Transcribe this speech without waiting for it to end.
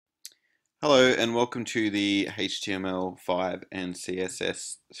Hello and welcome to the HTML5 and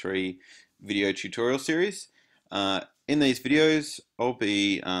CSS3 video tutorial series. In these videos I'll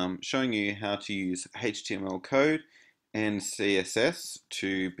be showing you how to use HTML code and CSS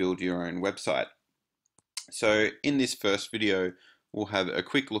to build your own website. So in this first video we'll have a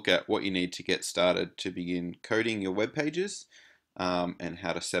quick look at what you need to get started to begin coding your web pages and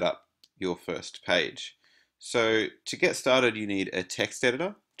how to set up your first page. So to get started you need a text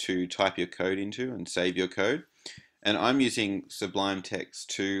editor to type your code into and save your code. And I'm using Sublime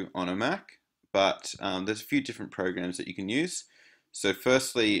Text 2 on a Mac, but there's a few different programs that you can use. So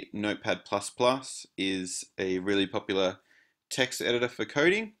firstly, Notepad++ is a really popular text editor for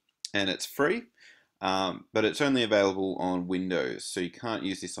coding, and it's free, but it's only available on Windows, so you can't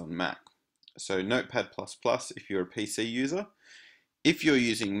use this on Mac. So Notepad++ if you're a PC user. If you're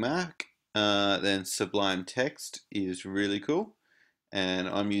using Mac, then Sublime Text is really cool. And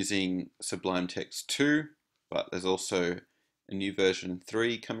I'm using Sublime Text 2, but there's also a new version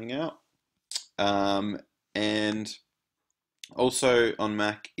 3 coming out. And also on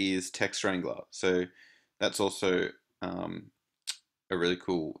Mac is TextWrangler. So that's also a really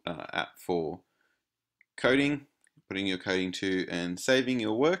cool app for coding, putting your coding to and saving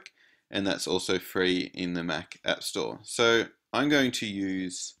your work. And that's also free in the Mac App Store. So I'm going to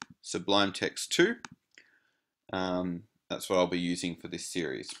use Sublime Text 2. That's what I'll be using for this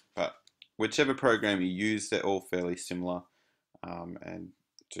series, but whichever program you use, they're all fairly similar and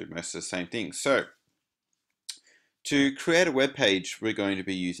do most of the same things. So to create a web page, we're going to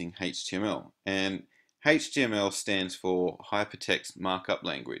be using HTML, and HTML stands for HyperText Markup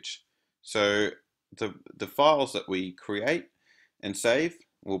Language. So the files that we create and save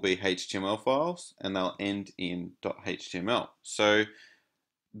will be HTML files, and they'll end in .html. So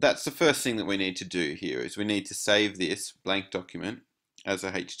that's the first thing that we need to do here, is we need to save this blank document as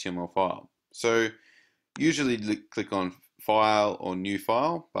a HTML file. So usually click on File or New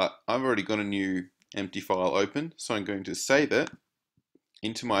File, but I've already got a new empty file open, so I'm going to save it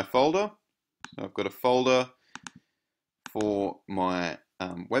into my folder. I've got a folder for my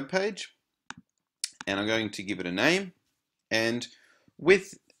web page, and I'm going to give it a name. And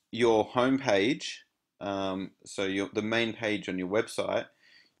with your home page, so the main page on your website,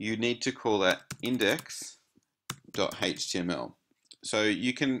 you need to call that index.html. So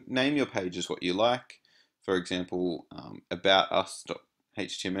you can name your pages what you like. For example,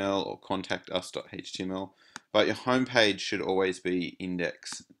 about.html or contactus.html. But your home page should always be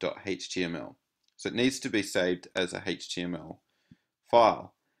index.html. So it needs to be saved as a HTML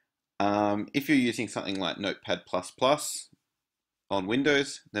file. If you're using something like Notepad++ on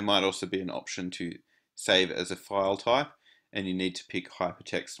Windows, there might also be an option to save as a file type, and you need to pick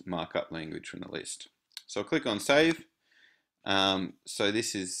HyperText Markup Language from the list. So I'll click on Save. So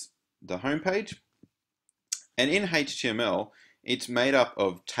this is the home page. And in HTML, it's made up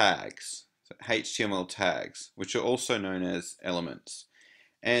of tags, so HTML tags, which are also known as elements.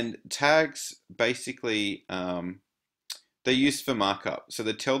 And tags basically, they're used for markup. So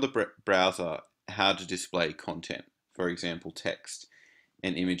they tell the browser how to display content, for example, text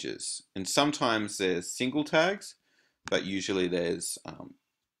and images. And sometimes there's single tags, but usually there's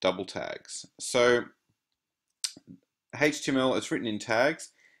double tags. So HTML is written in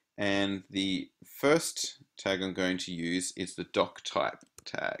tags, and the first tag I'm going to use is the Doctype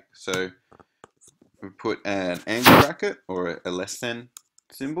tag. So we put an angle bracket or a less than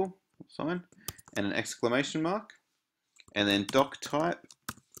symbol, sign, and an exclamation mark, and then Doctype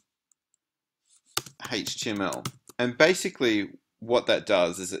HTML. And basically what that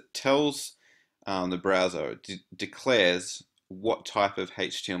does is it tells the browser, declares what type of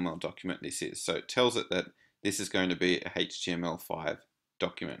HTML document this is. So it tells it that this is going to be a HTML5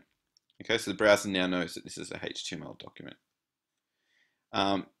 document. Okay, so the browser now knows that this is a HTML document.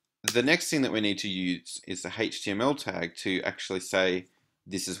 The next thing that we need to use is the HTML tag to actually say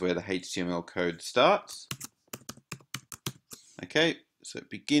this is where the HTML code starts. Okay, so it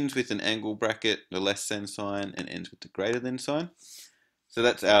begins with an angle bracket, the less than sign, and ends with the greater than sign. So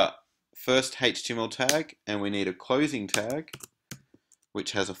that's our first HTML tag, and we need a closing tag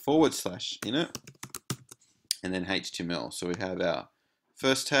which has a / in it, and then HTML. So we have our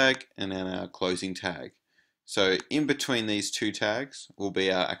first tag and then our closing tag. So in between these two tags will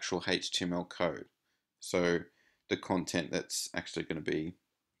be our actual HTML code. So the content that's actually going to be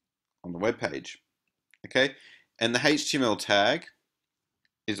on the web page. Okay, and the HTML tag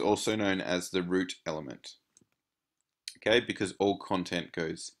is also known as the root element. Okay, because all content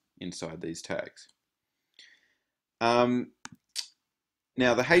goes inside these tags. Now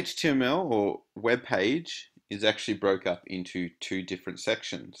the HTML or web page is actually broke up into two different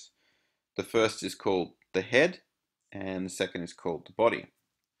sections. The first is called the head, and the second is called the body.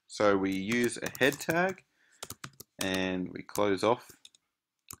 So we use a head tag, and we close off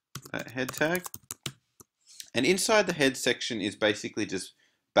that head tag. And inside the head section is basically just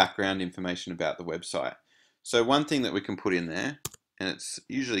background information about the website. So one thing that we can put in there, and it's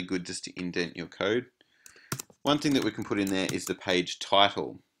usually good just to indent your code, one thing that we can put in there is the page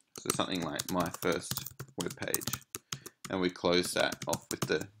title. So something like my first web page. And we close that off with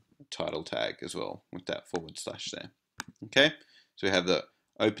the title tag as well, with that / there. Okay, so we have the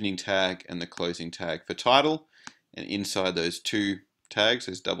opening tag and the closing tag for title, and inside those two tags,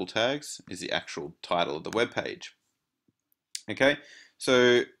 those double tags, is the actual title of the web page. Okay,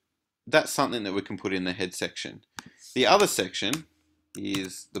 so that's something that we can put in the head section. The other section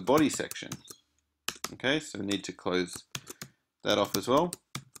is the body section. Okay, so we need to close that off as well.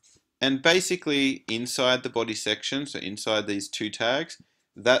 And basically inside the body section, so inside these two tags,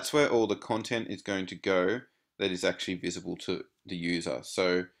 that's where all the content is going to go that is actually visible to the user.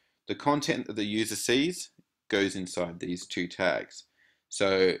 So the content that the user sees goes inside these two tags.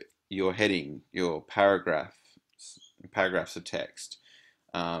 So your heading, your paragraphs of text,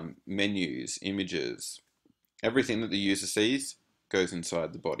 menus, images, everything that the user sees goes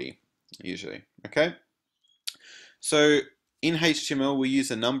inside the body, usually. Okay? So in HTML, we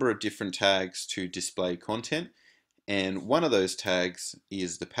use a number of different tags to display content, and one of those tags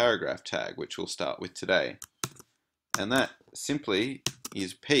is the paragraph tag, which we'll start with today. And that simply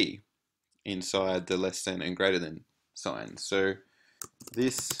is P inside the less than and greater than sign. So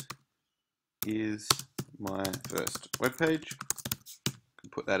this is my first web page.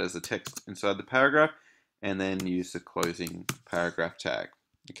 Put that as a text inside the paragraph, and then use the closing paragraph tag.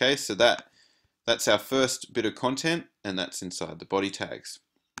 Okay, so that's our first bit of content, and that's inside the body tags.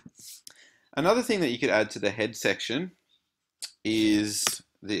 Another thing that you could add to the head section is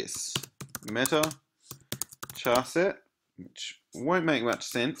this meta char set, which won't make much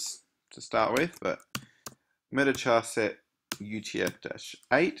sense to start with, but meta char set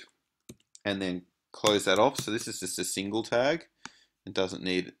UTF-8, and then close that off. So this is just a single tag. It doesn't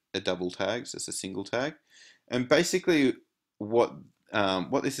need a double tag, it's just a single tag. And basically what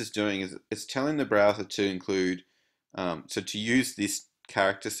this is doing is it's telling the browser to include, so to use this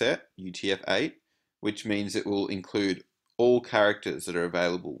character set, UTF-8, which means it will include all characters that are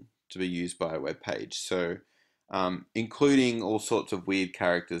available to be used by a web page. So including all sorts of weird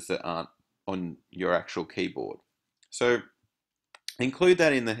characters that aren't on your actual keyboard. So include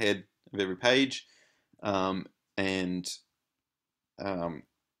that in the head of every page, and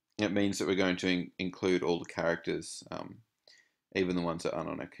it means that we're going to include all the characters, even the ones that aren't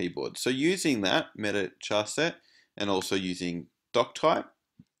on our keyboard. So using that meta char set and also using Doctype,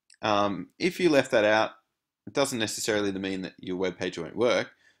 if you left that out, it doesn't necessarily mean that your web page won't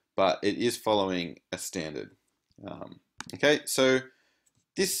work, but it is following a standard. Okay, so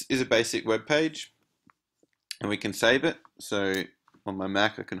this is a basic web page, and we can save it. So on my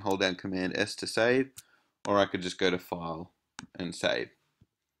Mac, I can hold down Command S to save, or I could just go to File and Save.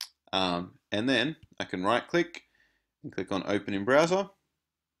 And then I can right click and click on Open in Browser,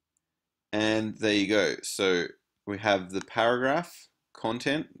 and there you go. So we have the paragraph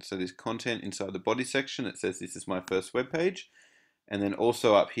content, so there's content inside the body section. It says this is my first web page, and then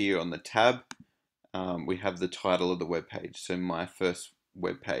also up here on the tab, we have the title of the web page, so my first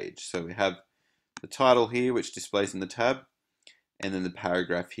web page. So we have the title here, which displays in the tab, and then the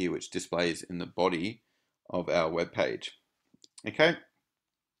paragraph here, which displays in the body of our web page. Okay,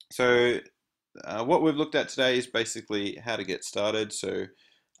 so what we've looked at today is basically how to get started. So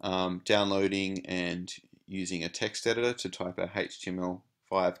downloading and using a text editor to type our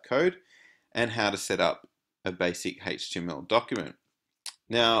HTML5 code, and how to set up a basic HTML document.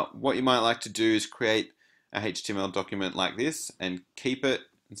 Now, what you might like to do is create a HTML document like this and keep it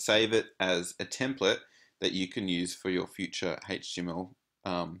and save it as a template that you can use for your future HTML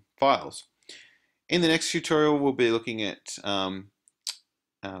files. In the next tutorial, we'll be looking at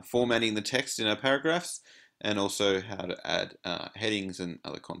formatting the text in our paragraphs, and also how to add headings and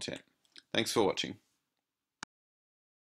other content. Thanks for watching.